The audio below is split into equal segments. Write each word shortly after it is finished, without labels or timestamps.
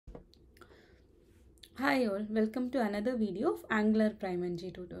Hi all, welcome to another video of Angular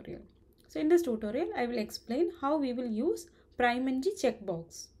PrimeNG tutorial. So in this tutorial, I will explain how we will use PrimeNG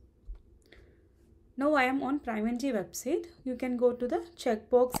Checkbox. Now I am on PrimeNG website. You can go to the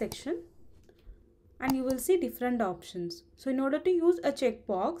checkbox section and you will see different options. So in order to use a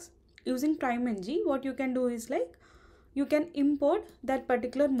checkbox using PrimeNG, what you can do is like you can import that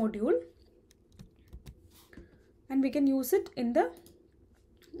particular module and we can use it in the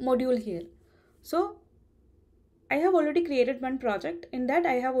module here. So I have already created one project. In that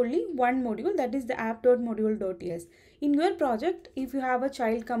I have only one module, that is the app.module.ts. In your project, if you have a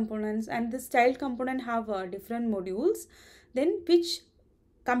child components and this child component have different modules, then which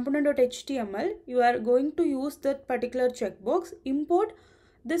component.html you are going to use that particular checkbox, import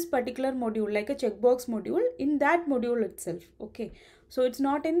this particular module like a checkbox module in that module itself. Okay, so it's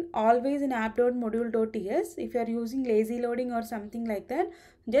not in always in app.module.ts. If you are using lazy loading or something like that,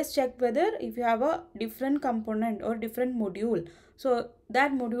 just check whether if you have a different component or different module, so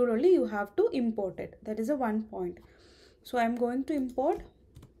that module only you have to import it. That is a one point. So I'm going to import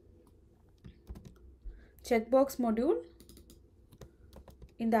checkbox module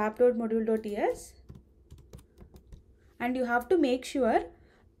in the app.module.ts, and you have to make sure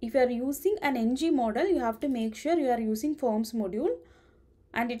if you are using an ng model, you have to make sure you are using forms module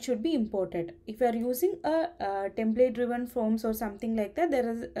and it should be imported. If you are using a template driven forms or something like that, there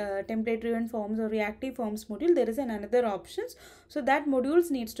is template driven forms or reactive forms module, there is another options, so that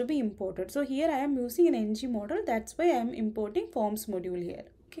modules needs to be imported. So here I am using an ng model, that's why I am importing forms module here.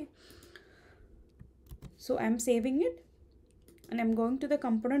 Okay, so I am saving it and I am going to the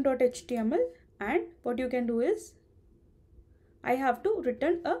component.html, and what you can do is I have to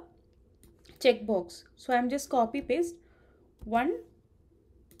return a checkbox. So I am just copy paste one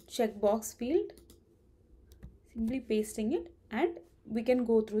checkbox field, simply pasting it, and we can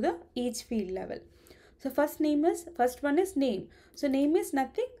go through the each field level. So first one is name. So name is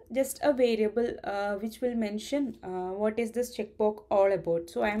nothing, just a variable which will mention what is this checkbox all about.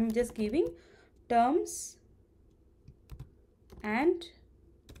 So I am just giving terms and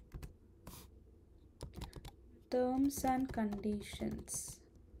conditions.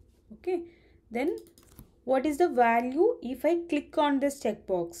 Okay, then what is the value if I click on this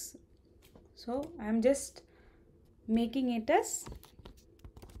checkbox? So I am just making it as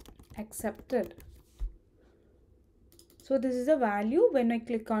accepted. So this is a value when I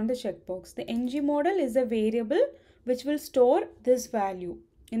click on the checkbox. The ng model is a variable which will store this value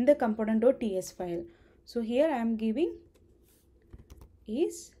in the component.ts file. So here I am giving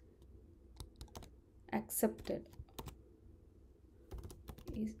is accepted.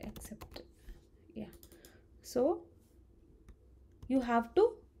 Is accepted. Yeah. So you have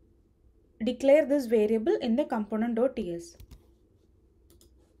to declare this variable in the component.ts.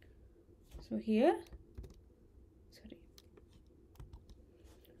 So here,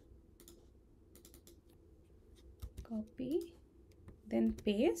 copy, then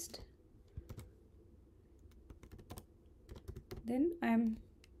paste, then I am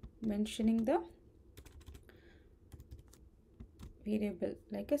mentioning the variable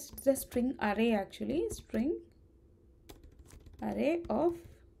like the string array, actually string array of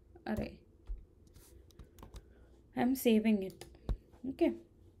array. I'm saving it. Okay,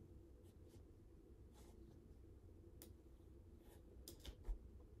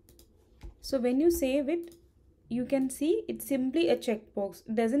 so when you save it, you can see it's simply a checkbox,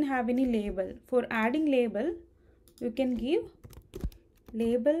 it doesn't have any label. For adding label, you can give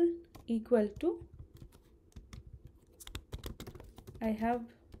label equal to I have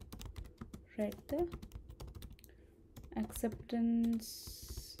read the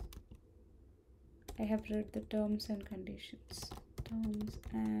acceptance, I have read the terms and conditions.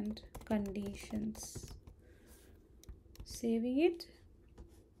 Saving it.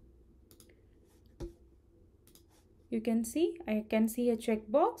 You can see, I can see a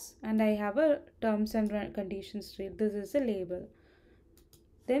checkbox and I have a terms and conditions field. This is a label.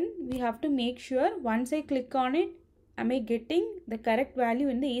 Then we have to make sure once I click on it, am I getting the correct value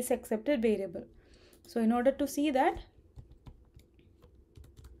in the is accepted variable. So in order to see that,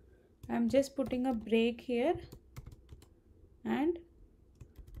 I'm just putting a break here and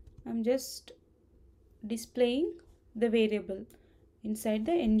I'm just displaying the variable inside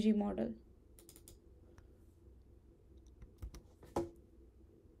the ng model.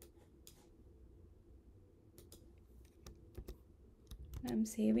 I'm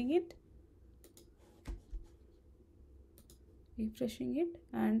saving it, refreshing it,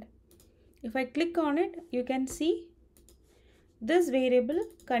 and if I click on it, you can see this variable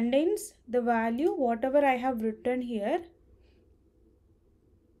contains the value whatever I have written here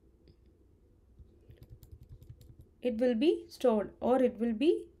it will be stored, or it will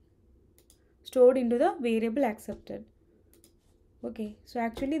be stored into the variable accepted. Okay, so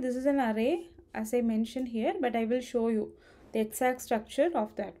actually this is an array as I mentioned here, but I will show you the exact structure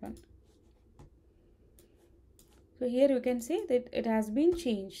of that one. So here you can see that it has been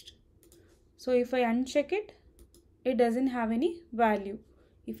changed. So if I uncheck it, it doesn't have any value.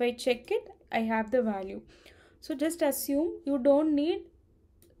 If I check it, I have the value. So just assume you don't need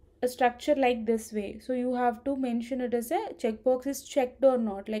a structure like this way. So you have to mention it as a checkbox is checked or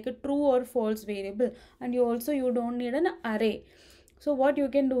not, like a true or false variable. And you don't need an array. So what you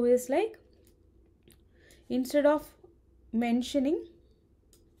can do is, like, instead of mentioning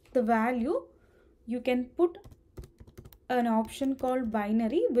the value, you can put an option called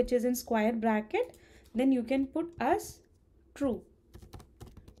binary, which is in square bracket. Then you can put as true.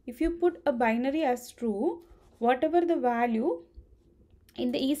 If you put a binary as true, whatever the value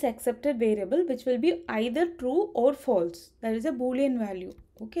in the is accepted variable, which will be either true or false, that is a Boolean value.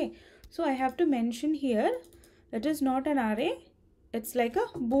 Okay, so I have to mention here it is not an array, it's like a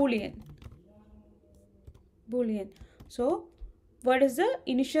Boolean. So what is the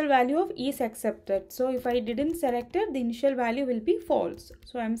initial value of is accepted? So if I didn't select it, the initial value will be false.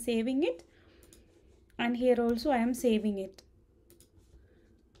 So I am saving it, and here also I am saving it.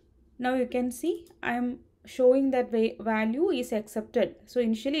 Now you can see I am showing that value is accepted. So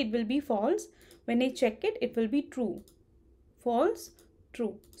initially it will be false. When I check it, it will be true. False,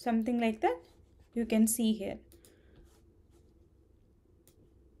 true, something like that you can see here.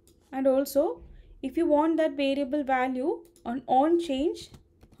 And also, if you want that variable value on change,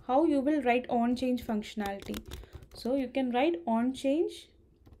 how you will write on change functionality? So you can write on change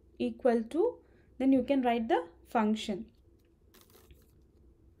equal to, then you can write the function.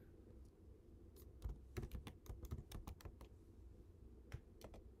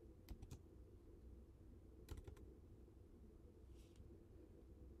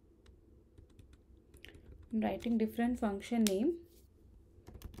 I'm writing different function name.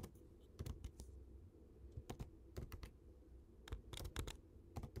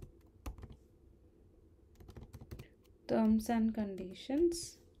 Terms and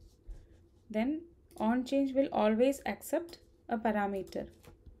conditions. Then on change will always accept a parameter.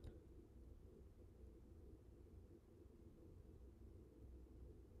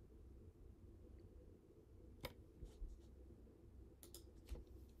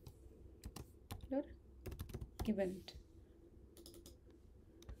 Event.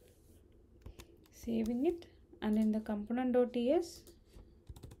 Saving it, and in the component.ts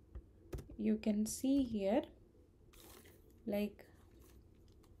you can see here like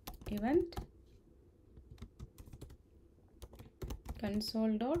event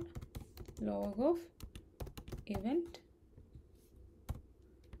console.log of event.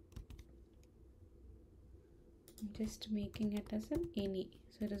 I'm just making it as an any,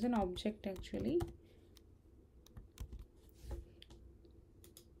 so it is an object actually.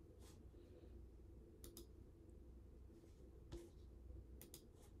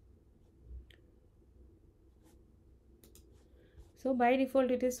 So by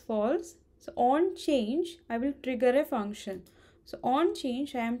default it is false. So on change I will trigger a function. So on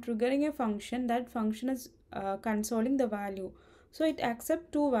change I am triggering a function. That function is consoling the value. So it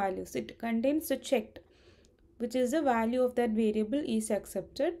accepts two values. It contains the checked, which is the value of that variable is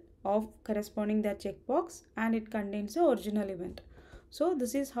accepted of corresponding that checkbox, and it contains the original event. So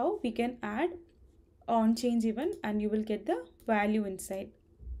this is how we can add on change event, and you will get the value inside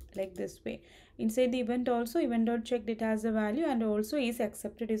like this way. Inside the event also, event.checked, it has a value, and also is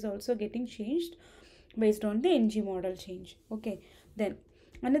accepted is also getting changed based on the ng model change. Okay, then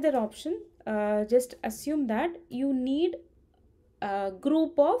another option, just assume that you need a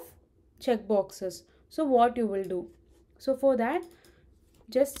group of checkboxes. So what you will do? So for that,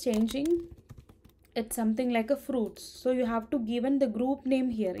 just changing it's something like a fruits. So you have to given the group name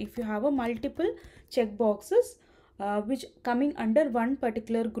here. If you have a multiple checkboxes which coming under one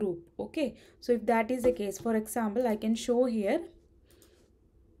particular group. Okay, so if that is the case, for example, I can show here.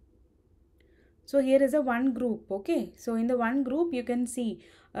 So here is a one group. Okay, so in the one group you can see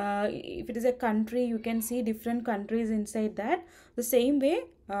if it is a country, you can see different countries inside that. The same way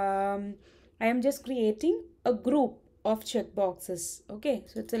I am just creating a group of checkboxes. Okay,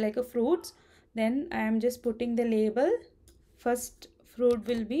 so it's like a fruits. Then I am just putting the label. First fruit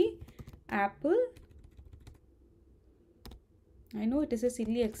will be apple. I know it is a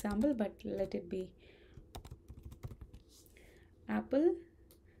silly example, but let it be. Apple.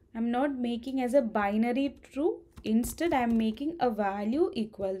 I'm not making as a binary true. Instead, I am making a value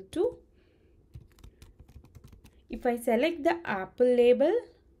equal to. If I select the apple label,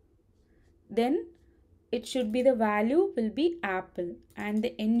 then it should be the value will be apple, and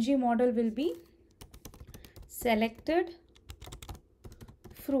the ng model will be selected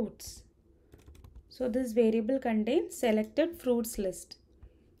fruits. So this variable contains selected fruits list.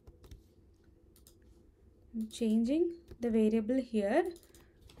 I'm changing the variable here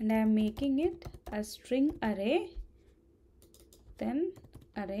and I am making it a string array, then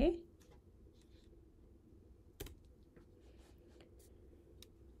array,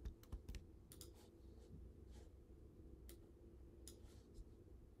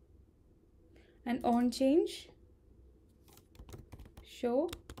 and onchange show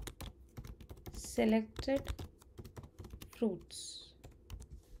selected fruits.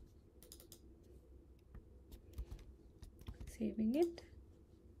 Saving it.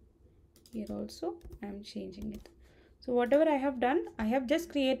 Here also I am changing it. So whatever I have done, I have just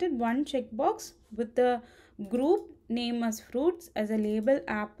created one checkbox with the group name as fruits, as a label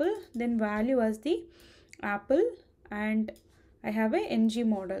apple, then value as the apple, and I have a ng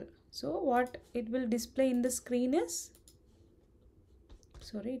model. So what it will display in the screen is,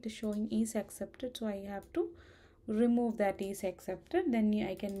 sorry, it is showing is accepted, so I have to remove that is accepted, then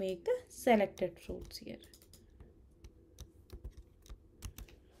I can make the selected fruits here.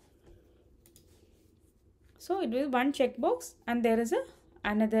 So it will one checkbox and there is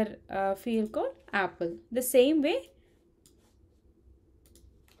another field called apple. The same way,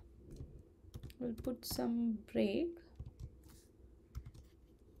 we'll put some break.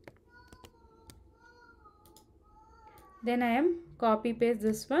 Then I am copy paste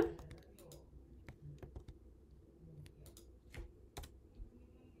this one.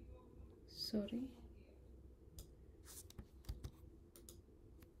 Sorry.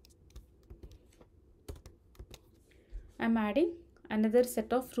 I'm adding another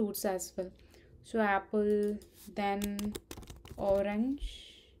set of fruits as well. So apple, then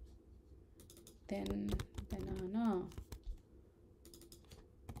orange, then banana,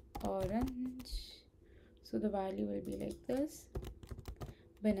 orange. So the value will be like this,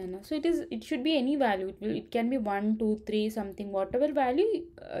 banana. So it should be any value. It can be 1, 2, 3 something, whatever value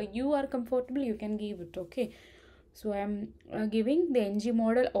you are comfortable, you can give it. Okay. So I am giving the ng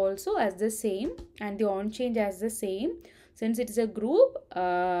model also as the same and the onchange as the same. Since it is a group,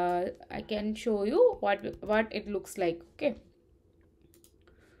 I can show you what it looks like. Okay.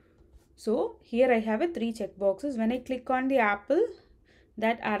 So here I have 3 checkboxes. When I click on the apple,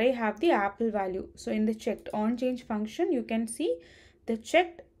 that array have the apple value. So in the checked onchange function, you can see the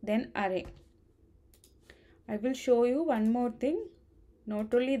checked then array. I will show you one more thing.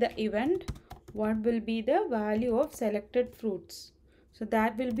 Not only the event, what will be the value of selected fruits. So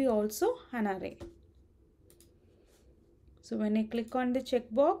that will be also an array. So when I click on the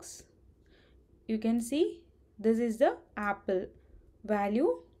checkbox, you can see this is the apple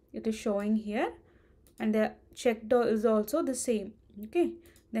value. It is showing here and the checked is also the same. Okay.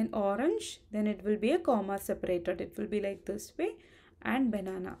 Then orange, then it will be a comma separated. It will be like this way, and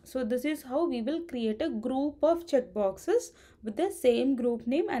banana. So this is how we will create a group of checkboxes with the same group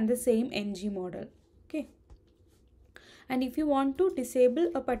name and the same ng model. Okay. And if you want to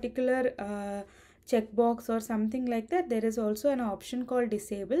disable a particular checkbox or something like that, there is also an option called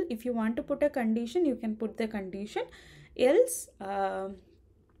disable. If you want to put a condition, you can put the condition. Else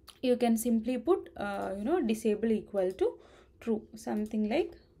you can simply put disable equal to true, something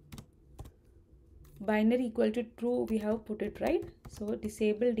like binary equal to true, we have put it, right? So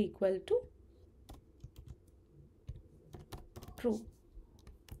disabled equal to true.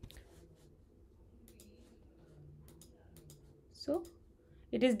 So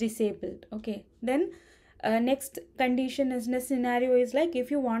it is disabled. Okay. Then next condition is in a scenario is like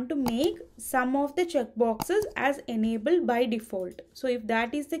if you want to make some of the checkboxes as enabled by default. So if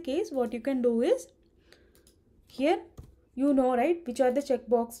that is the case, what you can do is here, you know, right, which are the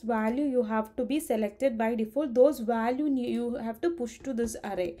checkbox value you have to be selected by default. Those value you have to push to this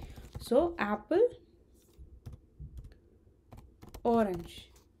array. So apple, orange,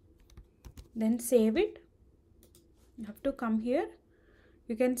 then save it. You have to come here.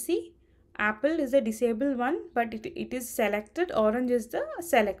 You can see apple is a disabled one, but it is selected. Orange is the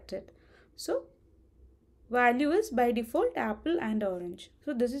selected. So value is by default apple and orange.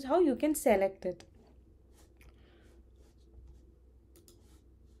 So this is how you can select it.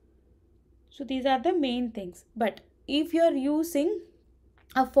 So these are the main things. But if you are using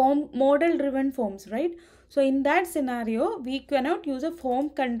a form model driven forms, right? So in that scenario, we cannot use a form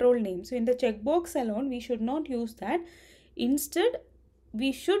control name. So in the checkbox alone, we should not use that. Instead,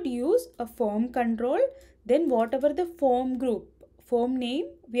 we should use a form control, then whatever the form group, form name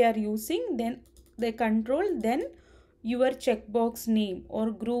we are using, then the control, then your checkbox name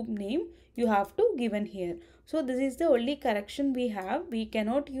or group name you have to given here. So this is the only correction we have. We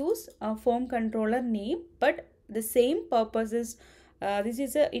cannot use a form controller name, but the same purpose is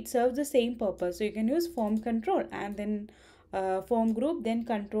it serves the same purpose. So you can use form control and then form group, then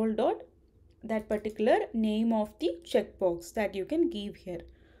control dot that particular name of the checkbox that you can give here.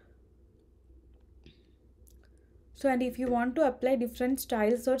 So, and if you want to apply different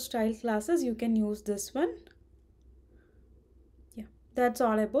styles or style classes, you can use this one. Yeah, that's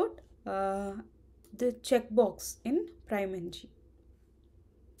all about the checkbox in PrimeNG.